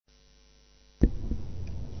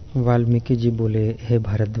वाल्मीकि जी बोले, हे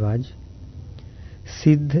भारद्वाज,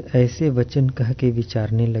 सिद्ध ऐसे वचन कह के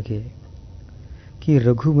विचारने लगे कि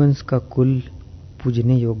रघुवंश का कुल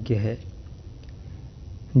पूजने योग्य है,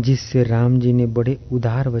 जिससे राम जी ने बड़े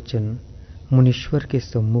उदार वचन मुनीश्वर के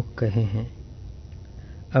सम्मुख कहे हैं।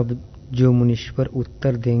 अब जो मुनीश्वर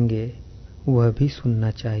उत्तर देंगे वह भी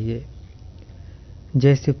सुनना चाहिए।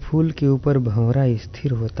 जैसे फूल के ऊपर भंवरा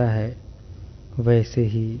स्थिर होता है, वैसे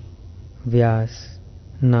ही व्यास,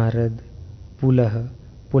 नारद, पुलह,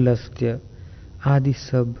 पुलस्त्य आदि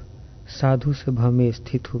सब साधु सभा में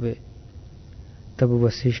स्थित हुए। तब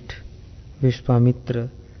वशिष्ठ, विश्वामित्र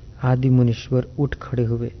आदि मुनीश्वर उठ खड़े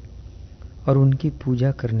हुए और उनकी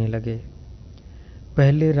पूजा करने लगे।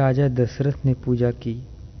 पहले राजा दशरथ ने पूजा की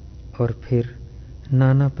और फिर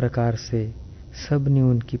नाना प्रकार से सब ने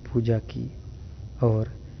उनकी पूजा की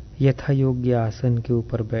और यथा योग्य आसन के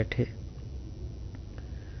ऊपर बैठे।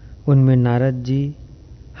 उनमें नारद जी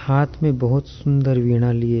हाथ में बहुत सुंदर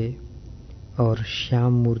वीणा लिए और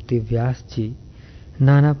श्याम मूर्ति व्यास जी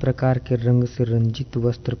नाना प्रकार के रंग से रंजित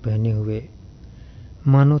वस्त्र पहने हुए,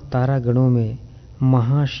 मानो तारागणों में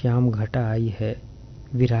महाश्याम घटा आई है,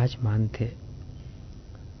 विराजमान थे।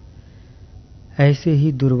 ऐसे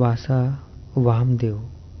ही दुर्वासा, वामदेव,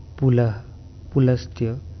 पुलह,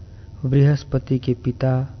 पुलस्त्य, बृहस्पति के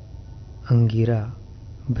पिता अंगिरा,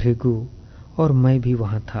 भृगु और मैं भी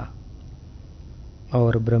वहां था।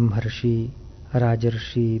 और ब्रह्मर्षि,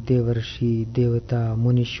 राजर्षि, देवर्षि, देवता,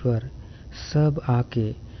 मुनीश्वर सब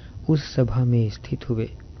आके उस सभा में स्थित हुए।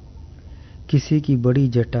 किसी की बड़ी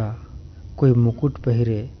जटा, कोई मुकुट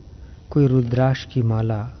पहरे, कोई रुद्राक्ष की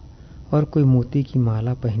माला और कोई मोती की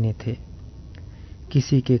माला पहने थे।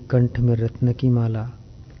 किसी के कंठ में रत्न की माला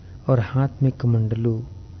और हाथ में कमंडलू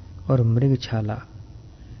और मृगछाला,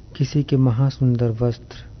 किसी के महासुंदर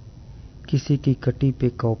वस्त्र, किसी की कटी पे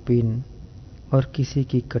कौपीन और किसी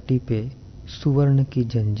की कटी पे सुवर्ण की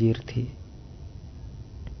जंजीर थी।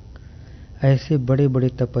 ऐसे बड़े बड़े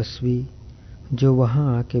तपस्वी जो वहां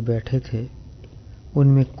आके बैठे थे,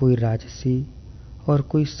 उनमें कोई राजसी और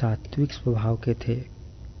कोई सात्विक स्वभाव के थे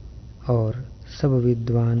और सब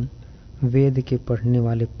विद्वान वेद के पढ़ने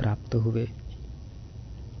वाले प्राप्त हुए।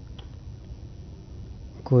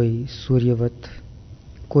 कोई सूर्यवत,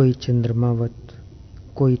 कोई चंद्रमावत,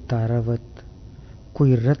 कोई तारावत,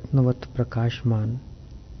 कोई रत्नवत प्रकाशमान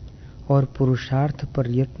और पुरुषार्थ पर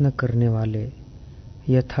यत्न करने वाले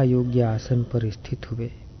यथा योग्य आसन पर स्थित हुए।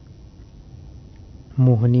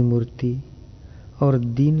 मोहनी मूर्ति और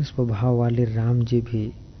दीन स्वभाव वाले राम जी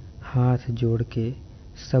भी हाथ जोड़ के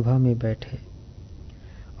सभा में बैठे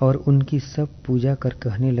और उनकी सब पूजा कर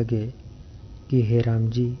कहने लगे कि हे राम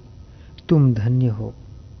जी, तुम धन्य हो।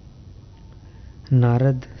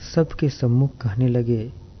 नारद सबके सम्मुख कहने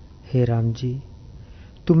लगे, हे राम जी,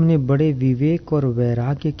 तुमने बड़े विवेक और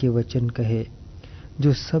वैराग्य के वचन कहे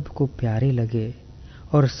जो सबको प्यारे लगे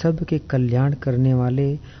और सबके कल्याण करने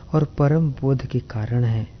वाले और परम बोध के कारण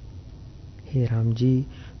हैं। हे राम जी,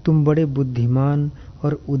 तुम बड़े बुद्धिमान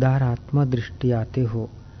और उदार आत्मा दृष्टि आते हो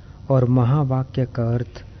और महावाक्य का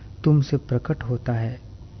अर्थ तुमसे प्रकट होता है।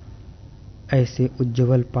 ऐसे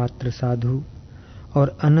उज्ज्वल पात्र साधु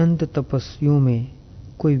और अनंत तपस्वियों में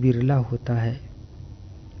कोई विरला होता है।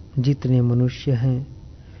 जितने मनुष्य हैं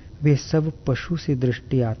वे सब पशु से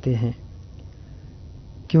दृष्टि आते हैं,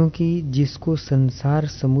 क्योंकि जिसको संसार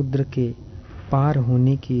समुद्र के पार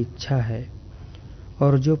होने की इच्छा है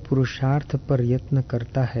और जो पुरुषार्थ पर यत्न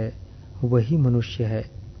करता है वही मनुष्य है।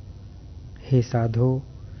 हे साधो,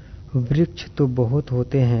 वृक्ष तो बहुत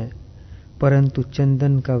होते हैं परंतु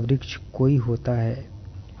चंदन का वृक्ष कोई होता है।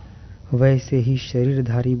 वैसे ही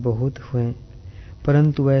शरीरधारी बहुत हुए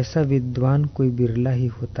परंतु ऐसा विद्वान कोई बिरला ही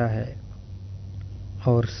होता है।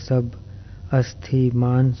 और सब अस्थि,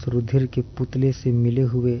 मांस, रुधिर के पुतले से मिले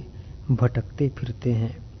हुए भटकते फिरते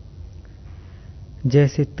हैं।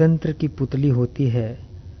 जैसे तंत्र की पुतली होती है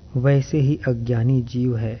वैसे ही अज्ञानी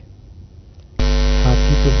जीव है।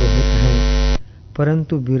 हाथी तो बहुत हैं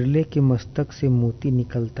परंतु बिरले के मस्तक से मोती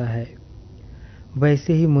निकलता है।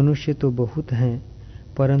 वैसे ही मनुष्य तो बहुत हैं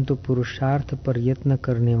परंतु पुरुषार्थ पर यत्न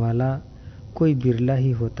करने वाला कोई बिरला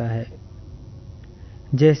ही होता है।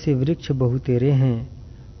 जैसे वृक्ष बहुतेरे हैं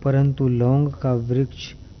परंतु लौंग का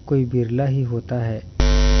वृक्ष कोई बिरला ही होता है,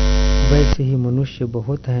 वैसे ही मनुष्य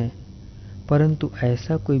बहुत हैं परंतु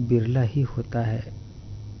ऐसा कोई बिरला ही होता है।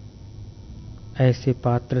 ऐसे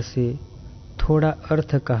पात्र से थोड़ा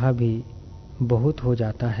अर्थ कहा भी बहुत हो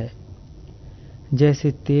जाता है।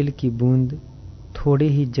 जैसे तेल की बूंद थोड़े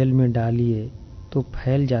ही जल में डालिए तो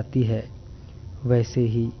फैल जाती है, वैसे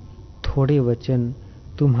ही थोड़े वचन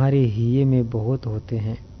तुम्हारे हिये में बहुत होते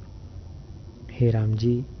हैं। हे राम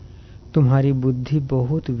जी, तुम्हारी बुद्धि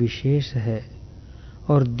बहुत विशेष है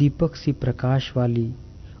और दीपक सी प्रकाश वाली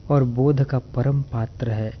और बोध का परम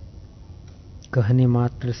पात्र है। कहने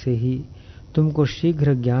मात्र से ही तुमको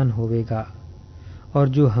शीघ्र ज्ञान होवेगा, और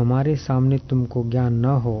जो हमारे सामने तुमको ज्ञान न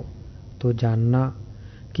हो तो जानना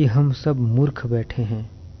कि हम सब मूर्ख बैठे हैं।